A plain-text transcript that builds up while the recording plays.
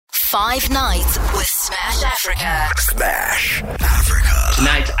5 nights with Smash Africa. Smash Africa.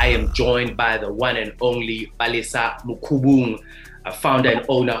 Tonight, I am joined by the one and only Palesa Mokubung, founder and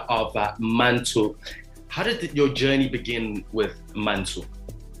owner of Mantsho. How did your journey begin with Mantsho?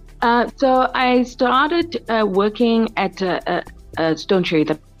 So I started working at Stone Cherry.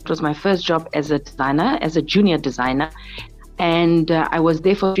 That was my first job as a designer, as a junior designer. And I was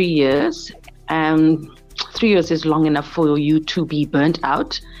there for 3 years. 3 years is long enough for you to be burnt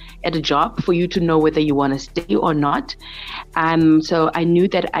out at a job, for you to know whether you want to stay or not. So I knew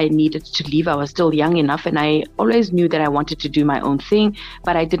that I needed to leave. I was still young enough, and I always knew that I wanted to do my own thing,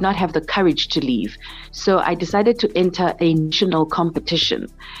 but I did not have the courage to leave. So I decided to enter a national competition.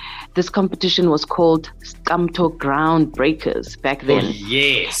 This competition was called Scamto Groundbreakers back then. Oh,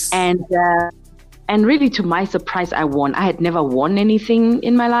 yes. And really, to my surprise, I won. I had never won anything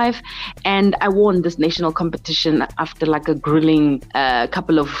in my life. And I won this national competition after like a grueling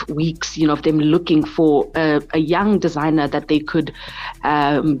couple of weeks, of them looking for a young designer that they could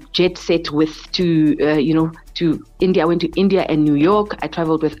jet set with to India. I went to India and New York. I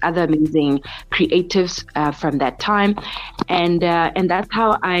traveled with other amazing creatives from that time. And that's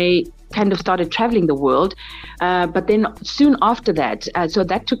how I kind of started traveling the world. But then soon after that, so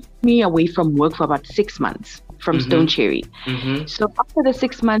that took me away from work for about 6 months from Stone Cherry. So after the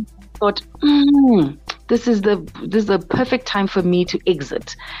 6 months, I thought, this is the perfect time for me to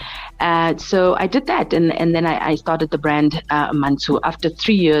exit. So I did that, and then I started the brand Mantsho after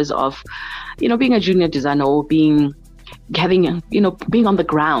 3 years of, being a junior designer or being on the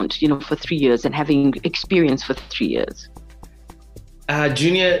ground, for 3 years and having experience for 3 years.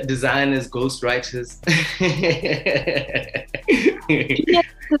 Junior designers, ghostwriters.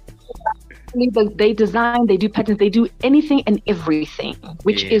 They design, they do patterns, they do anything and everything,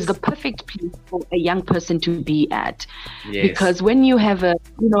 which is the perfect place for a young person to be at. Yes. Because when you have a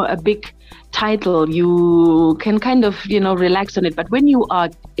big title, you can kind of, relax on it. But when you are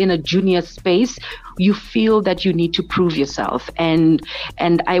in a junior space, you feel that you need to prove yourself. And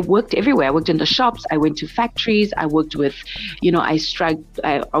I worked everywhere. I worked in the shops. I went to factories. I worked with,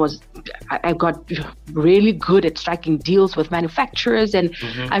 I got really good at striking deals with manufacturers, and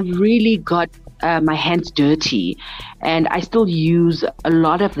I really got my hands dirty. And I still use a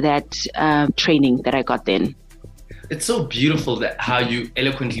lot of that training that I got then. It's so beautiful that how you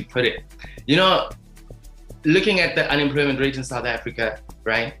eloquently put it. Looking at the unemployment rate in South Africa,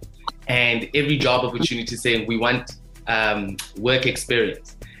 right? And every job opportunity saying we want work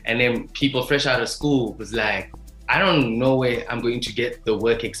experience. And then people fresh out of school was like, I don't know where I'm going to get the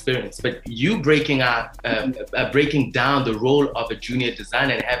work experience. But you breaking down the role of a junior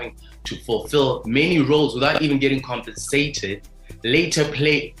designer and having to fulfill many roles without even getting compensated, later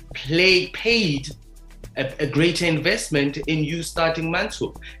paid a greater investment in you starting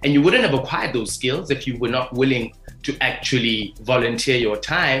Mantsho. And you wouldn't have acquired those skills if you were not willing to actually volunteer your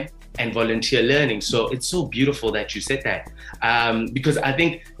time and volunteer learning. So it's so beautiful that you said that. Because I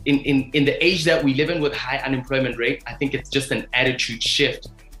think in the age that we live in with high unemployment rate, I think it's just an attitude shift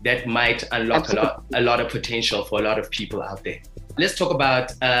that might unlock a lot of potential for a lot of people out there. Let's talk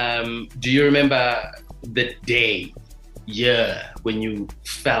about, do you remember the year when you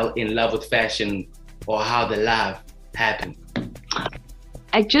fell in love with fashion, or how the love happened?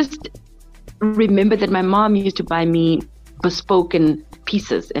 I just remember that my mom used to buy me bespoke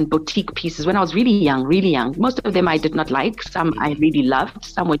pieces and boutique pieces when I was really young. Most of them I did not like. Some I really loved.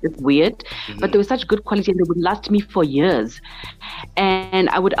 Some were just weird. But they were such good quality and they would last me for years. And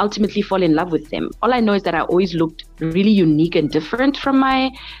I would ultimately fall in love with them. All I know is that I always looked really unique and different from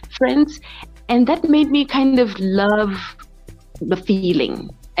my friends. And that made me kind of love the feeling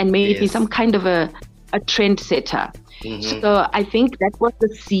and made me some kind of a trendsetter. So I think that was the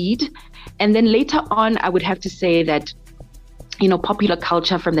seed. And then later on, I would have to say that, popular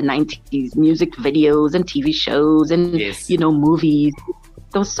culture from the 90s, music videos and TV shows and, movies,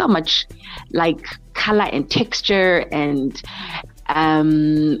 there was so much like color and texture and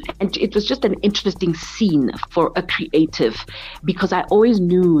it was just an interesting scene for a creative, because I always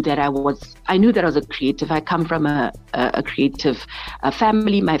knew that I was a creative. I come from a creative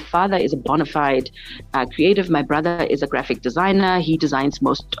family. My father is a bona fide creative. My brother is a graphic designer. He designs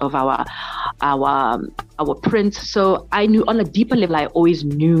most of our prints. So I knew on a deeper level, I always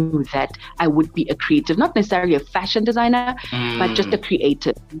knew that I would be a creative, not necessarily a fashion designer, but just a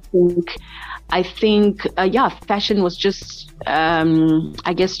creative. I think, fashion was just,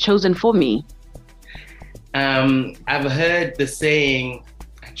 chosen for me. I've heard the saying,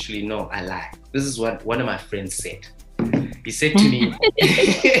 actually, no, I lie. This is what one of my friends said. He said to me,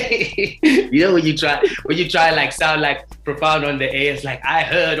 you know, when you try like sound like profound on the air, it's like, I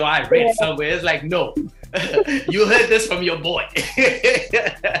heard or I read somewhere. It's like, no, you heard this from your boy.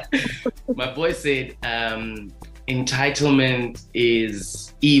 My boy said, entitlement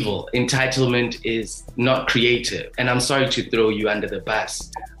is evil. Entitlement is not creative. And I'm sorry to throw you under the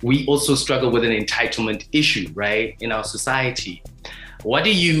bus. We also struggle with an entitlement issue, right, in our society. What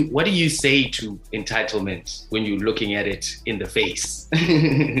do you say to entitlement when you're looking at it in the face?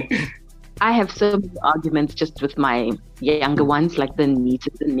 I have so many arguments just with my younger ones, like the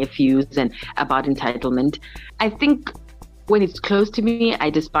nieces and nephews, and about entitlement. I think when it's close to me, I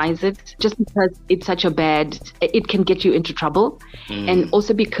despise it just because it's such a it can get you into trouble. And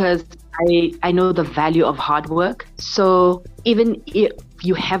also because I know the value of hard work. So even if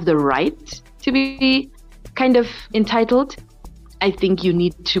you have the right to be kind of entitled, I think you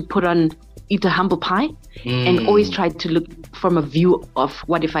need to eat a humble pie and always try to look from a view of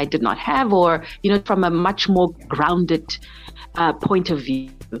what if I did not have, or, you know, from a much more grounded point of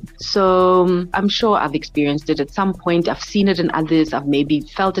view. So I'm sure I've experienced it at some point. I've seen it in others. I've maybe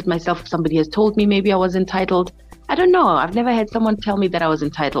felt it myself. Somebody has told me maybe I was entitled. I don't know. I've never had someone tell me that I was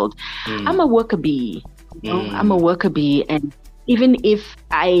entitled. I'm a worker bee. You know? I'm a worker bee. And even if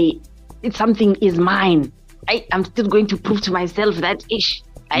something is mine, I'm still going to prove to myself that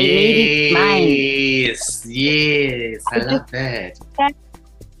I made it mine. Yes, I love that.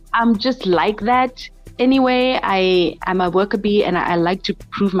 I'm just like that. Anyway, I'm a worker bee, and I like to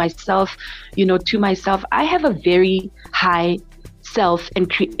prove myself, you know, to myself. I have a very high self and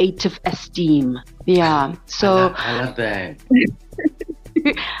creative esteem. Yeah. So I love that.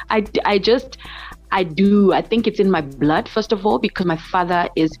 I think it's in my blood, first of all, because my father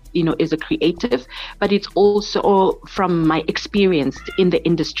is a creative, but it's also from my experience in the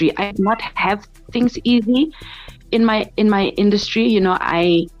industry. I did not have things easy in my industry. You know,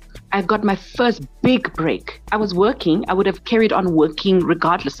 I got my first big break. I was working. I would have carried on working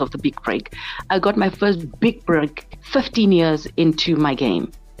regardless of the big break. I got my first big break 15 years into my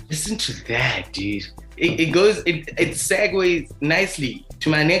game. Listen to that, dude. It segues nicely to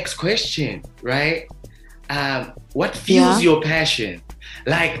my next question, right? What fuels your passion?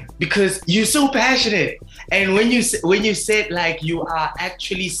 Like, because you're so passionate, and when you said like you are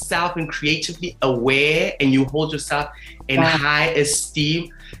actually self and creatively aware, and you hold yourself in high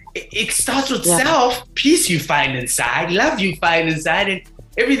esteem, it starts with self, peace you find inside, love you find inside, and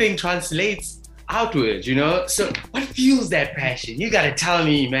everything translates outwards, you know? So what fuels that passion? You gotta tell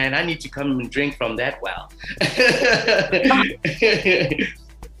me, man. I need to come and drink from that well.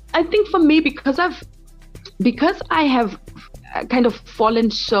 I think for me, because I have kind of fallen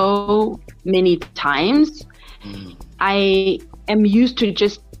so many times, I am used to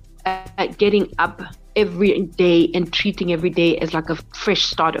just getting up every day and treating every day as like a fresh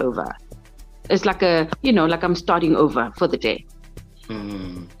start over. It's like like I'm starting over for the day.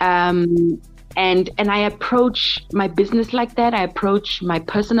 And I approach my business like that. I approach my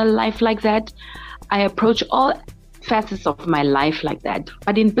personal life like that. I approach all facets of my life like that.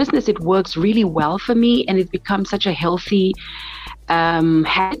 But in business, it works really well for me, and it becomes such a healthy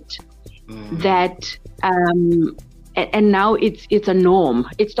habit that and now it's a norm.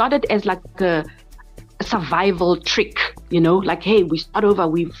 It started as like a survival trick, you know, like, hey, we start over,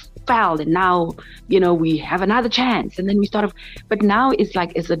 we've failed, and now, you know, we have another chance, and then we start off. But now it's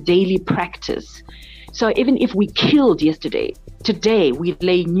a daily practice. So even if we killed yesterday, today we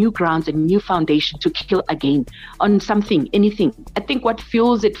lay new grounds and new foundation to kill again on something, anything. I think what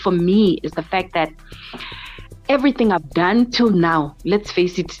fuels it for me is the fact that everything I've done till now, let's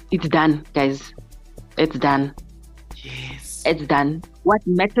face it, it's done, guys. It's done. Yes. It's done. What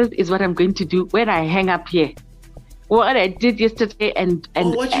matters is what I'm going to do when I hang up here. What I did yesterday and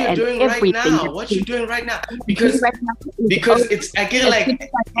what you're doing everything. right now. What you're doing right now. Because it's, I get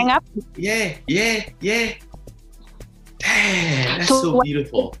like, hang up. Yeah. Damn, that's so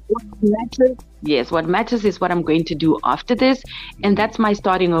beautiful. What matters is what I'm going to do after this. And that's my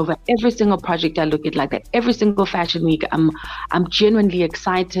starting over. Every single project I look at like that. Every single fashion week, I'm genuinely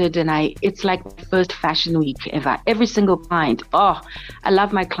excited, and it's like the first fashion week ever. Every single client. Oh, I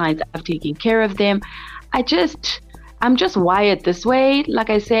love my clients. I've taken care of them. I'm just wired this way. Like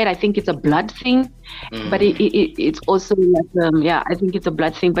I said, I think it's a blood thing, but it's also like, I think it's a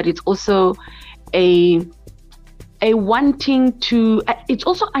blood thing, but it's also a wanting to, it's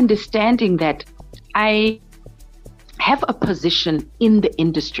also understanding that I have a position in the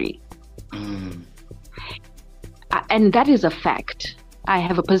industry. And that is a fact. I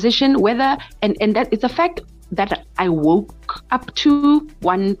have a position, and that is a fact that I woke up to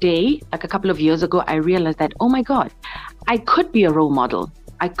one day, like a couple of years ago. I realized that, oh my God, I could be a role model.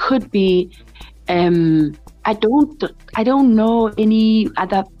 I could be. I don't know any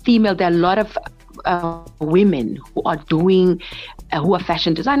other female. There are a lot of women who are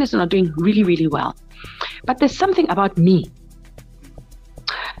fashion designers and are doing really, really well. But there's something about me.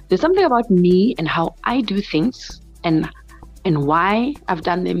 There's something about me and how I do things and why I've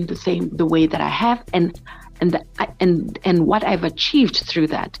done them the way that I have and what I've achieved through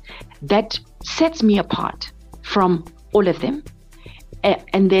that sets me apart from all of them.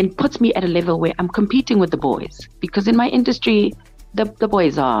 And then puts me at a level where I'm competing with the boys, because in my industry, the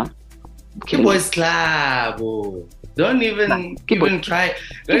boys are. The boys club. Don't even try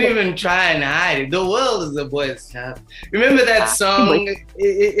and hide it. The world is a boys club. Remember that song?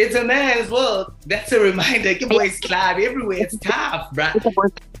 It's a man's world. That's a reminder. The boys club everywhere. It's tough, bruh.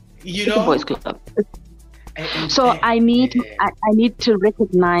 It's a boys club. So I need to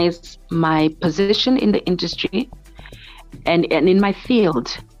recognize my position in the industry. And in my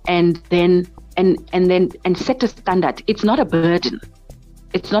field, and then set a standard. It's not a burden.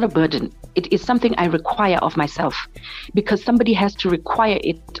 It is something I require of myself, because somebody has to require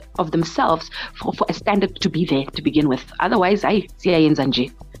it of themselves for a standard to be there to begin with. Otherwise, they're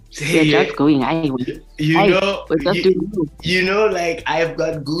just going. Like I've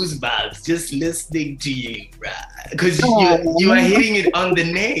got goosebumps just listening to you, because you are hitting it on the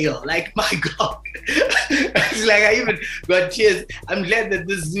nail. Like, my God, it's like I even got tears. I'm glad that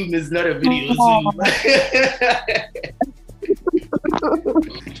this Zoom is not a video Zoom.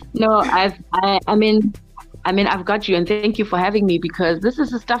 No, I've got you, and thank you for having me, because this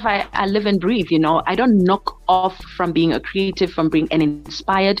is the stuff I live and breathe. I don't knock off from being a creative, from being an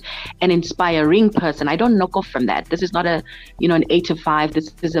inspiring person. I don't knock off from that. This is not an 8 to 5.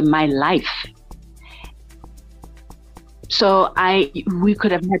 This is my life. So we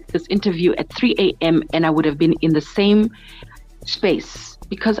could have had this interview at 3 a.m. and I would have been in the same space,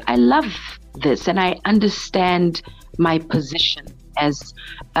 because I love this and I understand my position as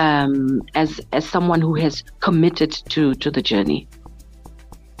someone who has committed to the journey.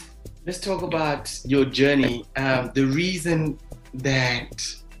 Let's talk about your journey. The reason that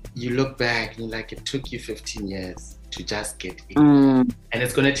you look back and like it took you 15 years to just get in, and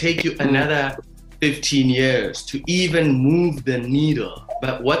it's going to take you another 15 years to even move the needle.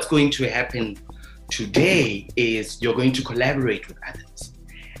 But what's going to happen today is you're going to collaborate with others.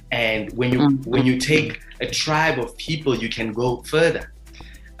 And when you take a tribe of people, you can go further.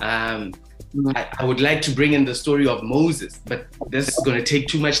 I would like to bring in the story of Moses, but this is going to take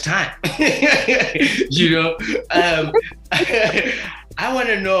too much time. I want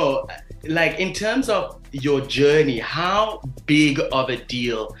to know, like, in terms of your journey, how big of a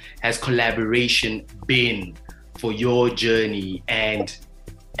deal has collaboration been for your journey and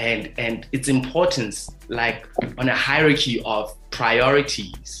its importance, like on a hierarchy of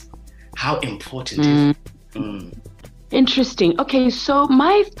priorities? How important is it? Interesting. Okay, so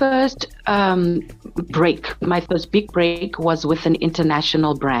my first big break was with an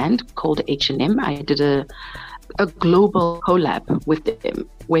international brand called H&M. I did a global collab with them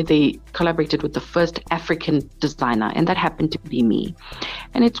where they collaborated with the first African designer, and that happened to be me.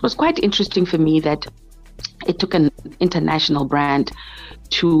 And it was quite interesting for me that it took an international brand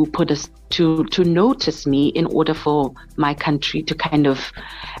to notice me in order for my country to kind of,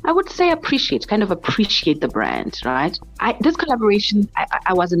 I would say, appreciate the brand, right? This collaboration,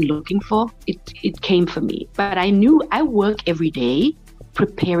 I wasn't looking for. It came for me. But I knew I work every day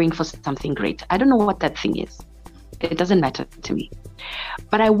preparing for something great. I don't know what that thing is. It doesn't matter to me.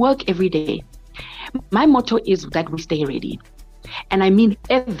 But I work every day. My motto is that we stay ready. And I mean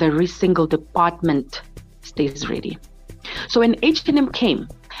every single department stays ready. So when H&M came,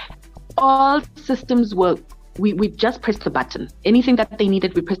 all systems were, we just pressed the button. Anything that they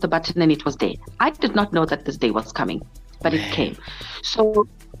needed, we pressed the button and it was there. I did not know that this day was coming, but it came. So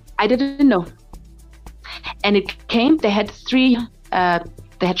I didn't know. And it came, they had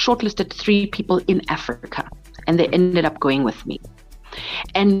shortlisted 3 people in Africa, and they ended up going with me.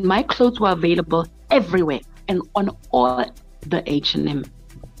 And my clothes were available everywhere and on all the H&M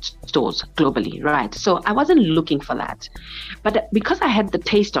stores globally, right? So I wasn't looking for that. But because I had the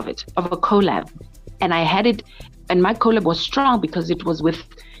taste of it, of a collab, and I had it, and my collab was strong because it was with,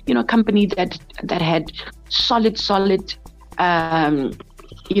 a company that had solid,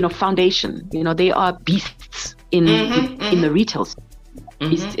 foundation. They are beasts in the retail,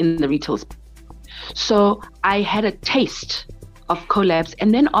 beasts in the retail. So I had a taste of collabs,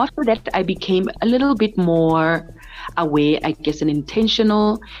 and then after that, I became a little bit more aware, I guess, and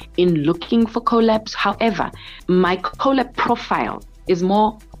intentional in looking for collabs. However, my collab profile is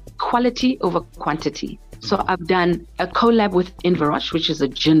more quality over quantity. So I've done a collab with Inveroche, which is a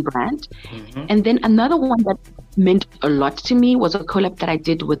gin brand. And then another one that meant a lot to me was a collab that I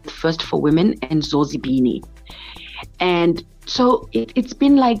did with First for Women and Zozi Beanie. And so it's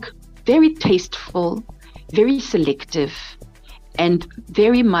been like very tasteful, very selective, and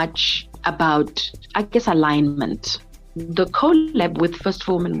very much about, I guess, alignment. The collab with First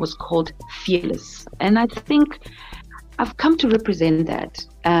for Women was called Fearless. And I think I've come to represent that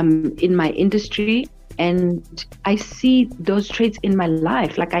in my industry. And I see those traits in my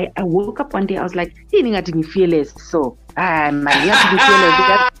life. Like I woke up one day, I was like, hey, I didn't fearless. So I'm fearless.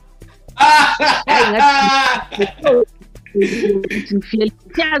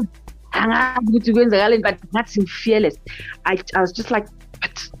 I was just like,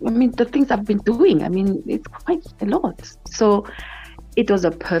 but I mean, the things I've been doing, I mean, it's quite a lot. So it was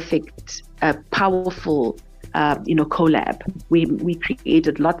a perfect, powerful, collab. We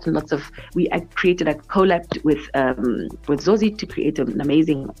created lots and lots of. I created a collab with Zozi to create an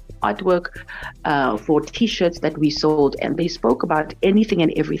amazing artwork for T-shirts that we sold, and they spoke about anything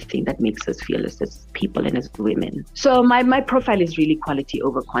and everything that makes us fearless as people and as women. So my profile is really quality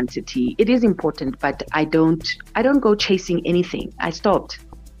over quantity. It is important, but I don't go chasing anything. I stopped.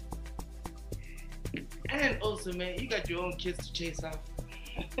 And also, man, you got your own kids to chase after.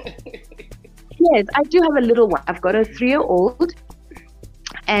 Yes, I do have a little one. I've got a 3-year-old,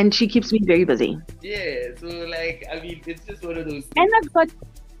 and she keeps me very busy. Yeah, so like, I mean, it's just one of those things. And I've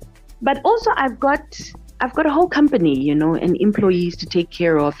got a whole company, and employees to take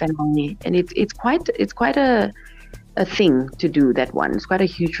care of, and it's quite a thing to do that one. It's quite a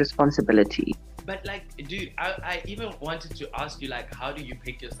huge responsibility. But like, dude, I even wanted to ask you, like, how do you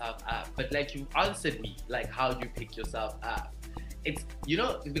pick yourself up? But like, you answered me, like, how do you pick yourself up? It's,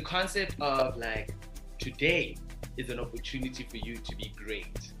 the concept of like, today is an opportunity for you to be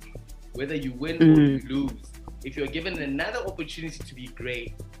great. Whether you win or you lose, if you're given another opportunity to be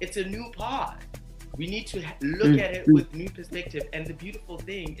great, it's a new path. We need to look at it with new perspective. And the beautiful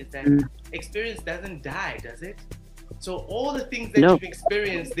thing is that experience doesn't die, does it? So all the things that you've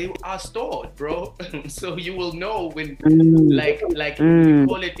experienced, they are stored, bro. So you will know when, like we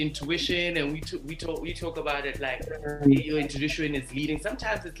call it intuition, and we talk about it like your intuition is leading.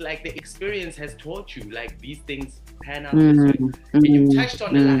 Sometimes it's like the experience has taught you, like these things pan out this way. And you touched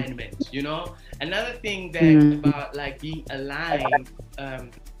on alignment, Another thing that about like being aligned,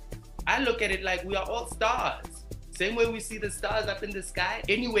 I look at it like we are all stars. Same way we see the stars up in the sky,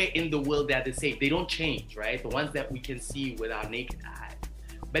 anywhere in the world they're the same. They don't change, right? The ones that we can see with our naked eye.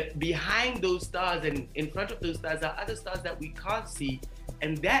 But behind those stars and in front of those stars are other stars that we can't see,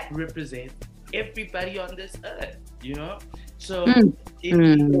 and that represents everybody on this earth, So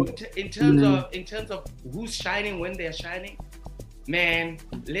in terms of who's shining when they're shining, man,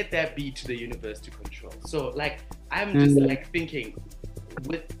 let that be to the universe to control. So like, I'm just like thinking,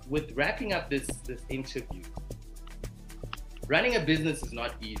 with wrapping up this interview. Running a business is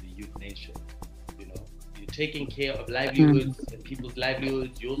not easy, you've mentioned. You're taking care of livelihoods and people's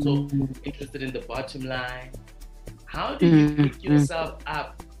livelihoods. You're also interested in the bottom line. How do you pick yourself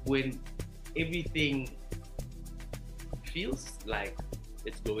up when everything feels like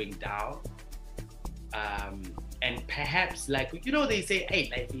it's going down? And perhaps like, they say, hey,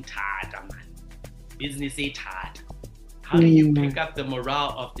 life is hard, man. Business is hard. How do you pick up the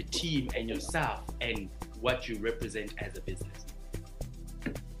morale of the team and yourself and what you represent as a business?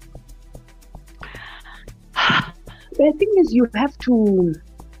 The thing is, you have to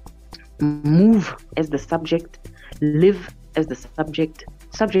move as the subject, live as the subject.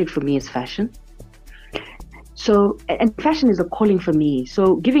 Subject for me is fashion. So, and fashion is a calling for me.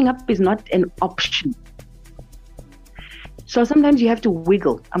 So giving up is not an option. So sometimes you have to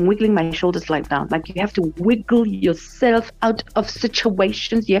wiggle. I'm wiggling my shoulders like now. Like you have to wiggle yourself out of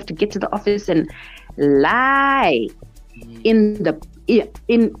situations. You have to get to the office and lie in that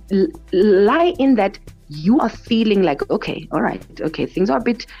you are feeling like, okay, all right, okay, things are a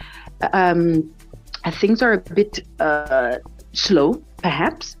bit slow,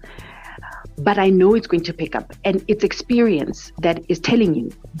 perhaps, but I know it's going to pick up, and it's experience that is telling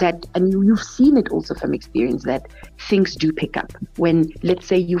you that, and you've seen it also from experience, that things do pick up when, let's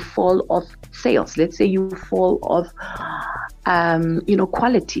say, you fall off sales, let's say you fall off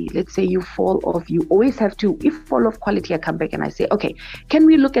quality, let's say you fall off, you always have to, if fall off quality, I come back and I say, okay, can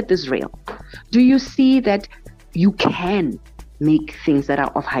we look at this rail? Do you see that you can make things that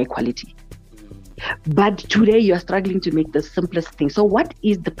are of high quality? But today you are struggling to make the simplest thing. So what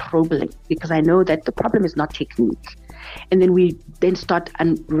is the problem? Because I know that the problem is not technique. And then we start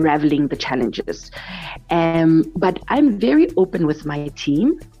unraveling the challenges. But I'm very open with my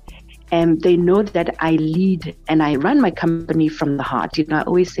team. and they know that I lead and I run my company from the heart. I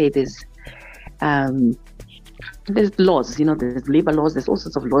always say there's laws, there's labor laws, there's all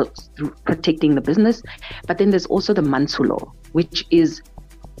sorts of laws protecting the business, but then there's also the Mantsho law, which is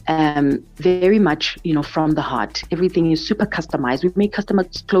very much, from the heart. Everything is super customized. We make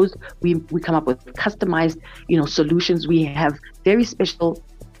customized clothes. We come up with customized, solutions. We have very special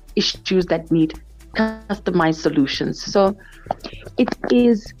issues that need customized solutions. So it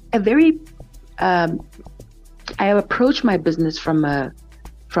is a very, I approach my business from a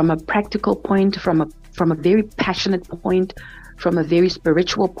practical point, from a very passionate point, from a very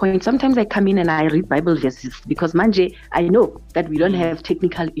spiritual point. Sometimes I come in and I read Bible verses because manje, I know that we don't have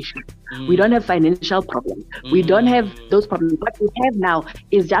technical issues. We don't have financial problems. We don't have those problems. What we have now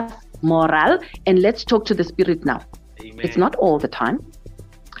is just moral, and let's talk to the spirit now. Amen. It's not all the time.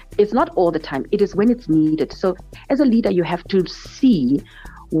 It's not all the time. It is when it's needed. So as a leader, you have to see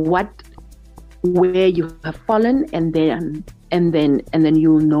where you have fallen, and then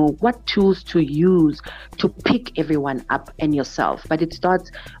you'll know what tools to use to pick everyone up and yourself. But it starts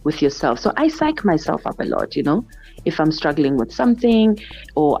with yourself. So I psych myself up a lot, if I'm struggling with something,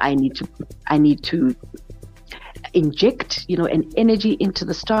 or I need to inject, an energy into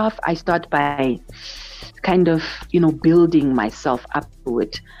the staff. I start by kind of, building myself up to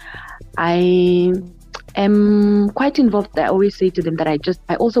it. I am quite involved. I always say to them that I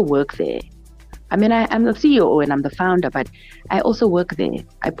also work there. I mean, I'm the CEO and I'm the founder, but I also work there.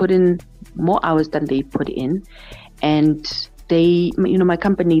 I put in more hours than they put in. And they, my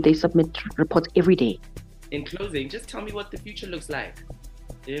company, they submit reports every day. In closing, just tell me what the future looks like,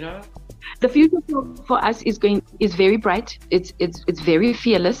 The future for us is very bright. It's very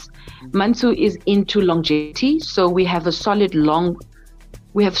fearless. Mantsho is into longevity. So we have solid long-term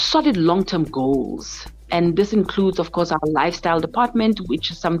goals. And this includes, of course, our lifestyle department,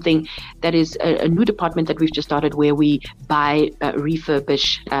 which is something that is a new department that we've just started, where we buy,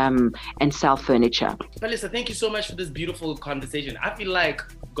 refurbish, and sell furniture. Palesa, thank you so much for this beautiful conversation. I feel like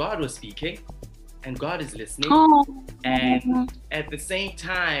God was speaking and God is listening. Oh. And at the same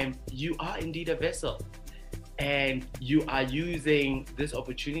time, you are indeed a vessel. And you are using this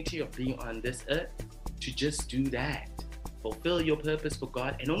opportunity of being on this earth to just do that. Fulfill your purpose for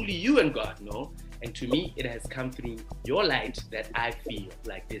God, and only you and God know. And to me, it has come through your light that I feel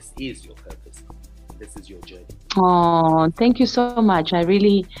like this is your purpose. This is your journey. Oh, thank you so much. I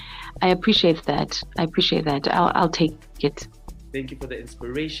appreciate that. I'll take it. Thank you for the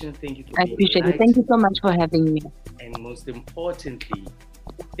inspiration. Thank you for I appreciate it. Thank you so much for having me. And most importantly,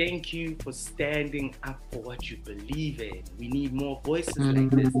 thank you for standing up for what you believe in. We need more voices like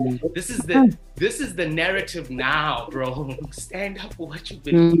this. This is the narrative now, bro. Stand up for what you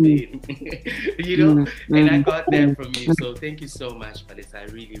believe in. And I got that from you. So thank you so much, Palesa. I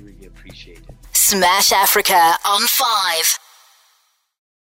really, really appreciate it. Smash Africa on 5.